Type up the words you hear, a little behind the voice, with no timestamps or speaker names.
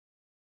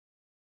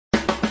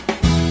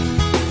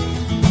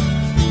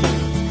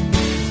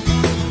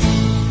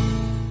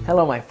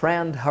Hello my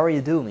friend, how are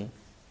you doing?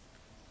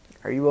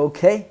 Are you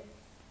okay?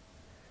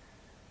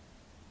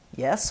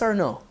 Yes or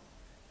no?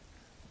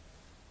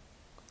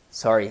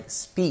 Sorry,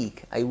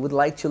 speak. I would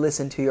like to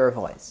listen to your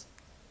voice.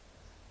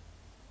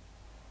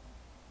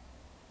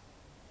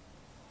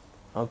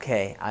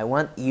 Okay, I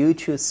want you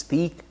to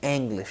speak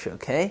English,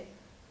 okay?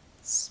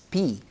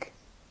 Speak.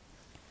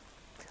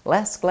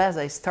 Last class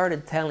I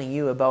started telling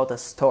you about a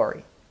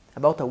story,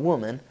 about a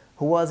woman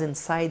who was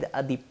inside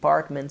a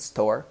department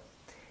store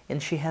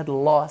and she had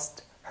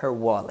lost her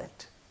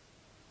wallet.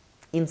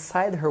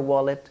 Inside her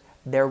wallet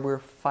there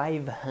were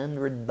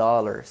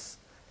 $500,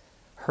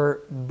 her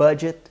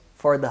budget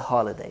for the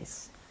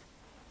holidays.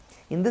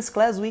 In this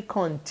class we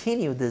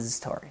continue this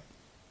story.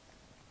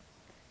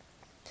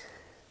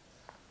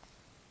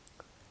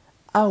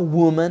 A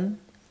woman,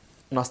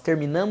 nós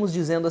terminamos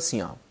dizendo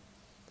assim, ó.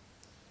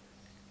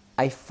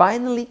 I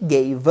finally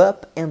gave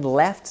up and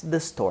left the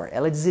store.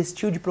 Ela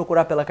desistiu de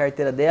procurar pela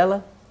carteira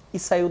dela e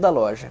saiu da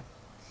loja.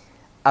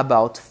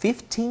 About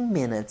 15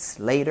 minutes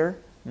later,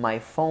 my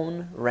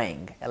phone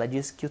rang. Ela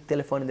disse que o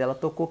telefone dela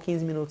tocou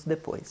 15 minutos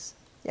depois.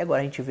 E agora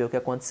a gente vê o que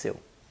aconteceu.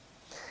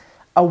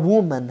 A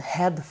woman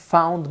had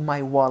found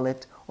my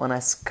wallet on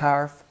a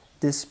scarf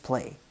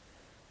display.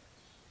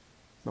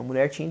 Uma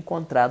mulher tinha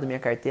encontrado minha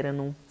carteira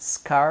num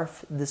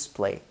scarf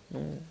display,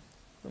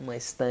 numa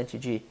estante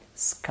de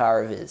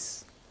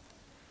scarves.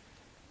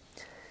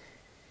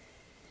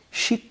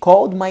 She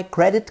called my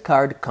credit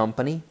card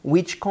company,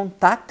 which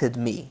contacted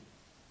me.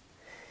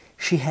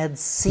 She had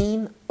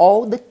seen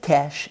all the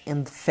cash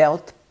and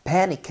felt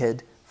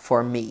panicked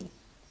for me.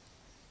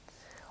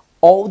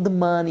 All the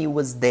money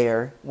was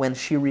there when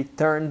she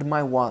returned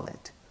my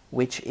wallet,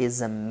 which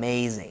is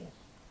amazing.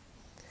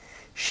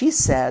 She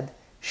said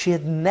she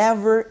had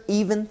never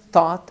even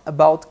thought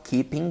about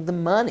keeping the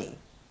money.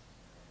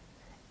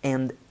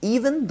 And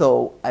even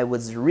though I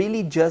was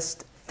really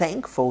just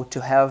thankful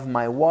to have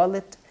my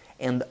wallet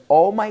and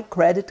all my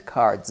credit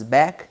cards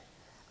back,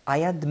 I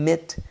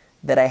admit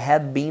that I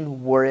had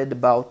been worried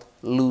about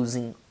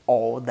losing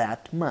all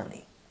that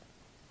money.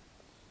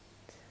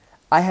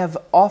 I have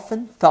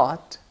often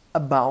thought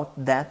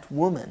about that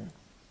woman.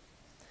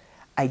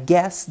 I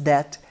guess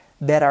that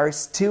there are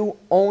still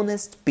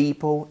honest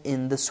people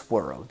in this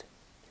world.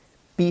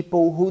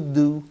 People who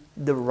do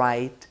the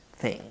right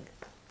thing.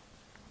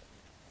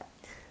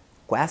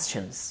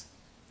 Questions.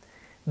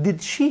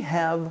 Did she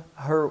have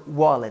her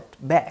wallet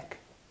back?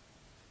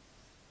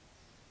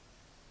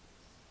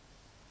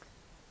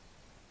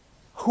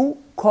 Who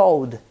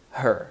called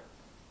her?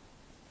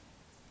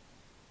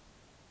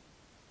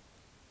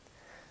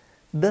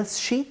 Does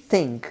she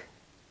think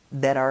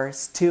there are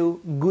still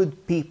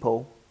good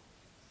people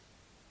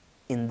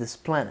in this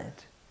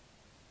planet?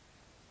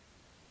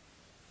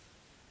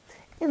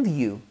 And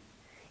you,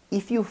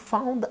 if you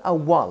found a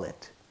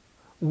wallet,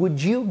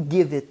 would you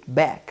give it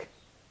back?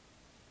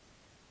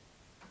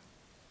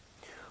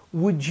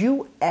 Would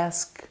you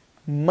ask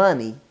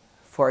money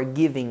for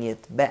giving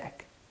it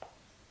back?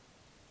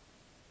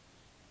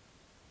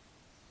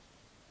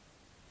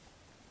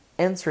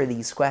 Answer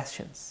these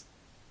questions.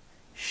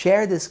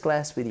 Share this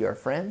class with your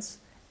friends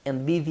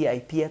and be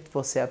VIP at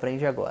Você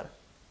Aprende Agora.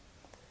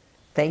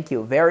 Thank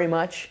you very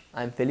much.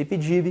 I'm Felipe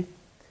Dib.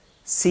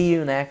 See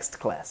you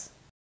next class.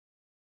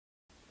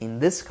 In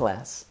this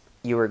class,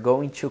 you are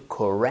going to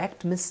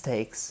correct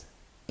mistakes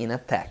in a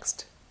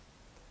text.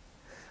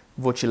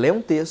 Vou te ler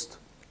um texto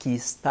que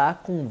está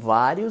com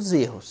vários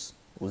erros.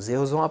 Os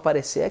erros vão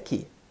aparecer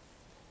aqui.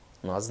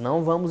 Nós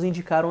não vamos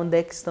indicar onde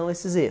é que estão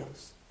esses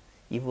erros.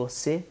 E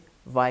você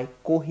vai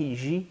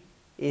corrigir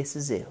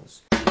esses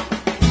erros.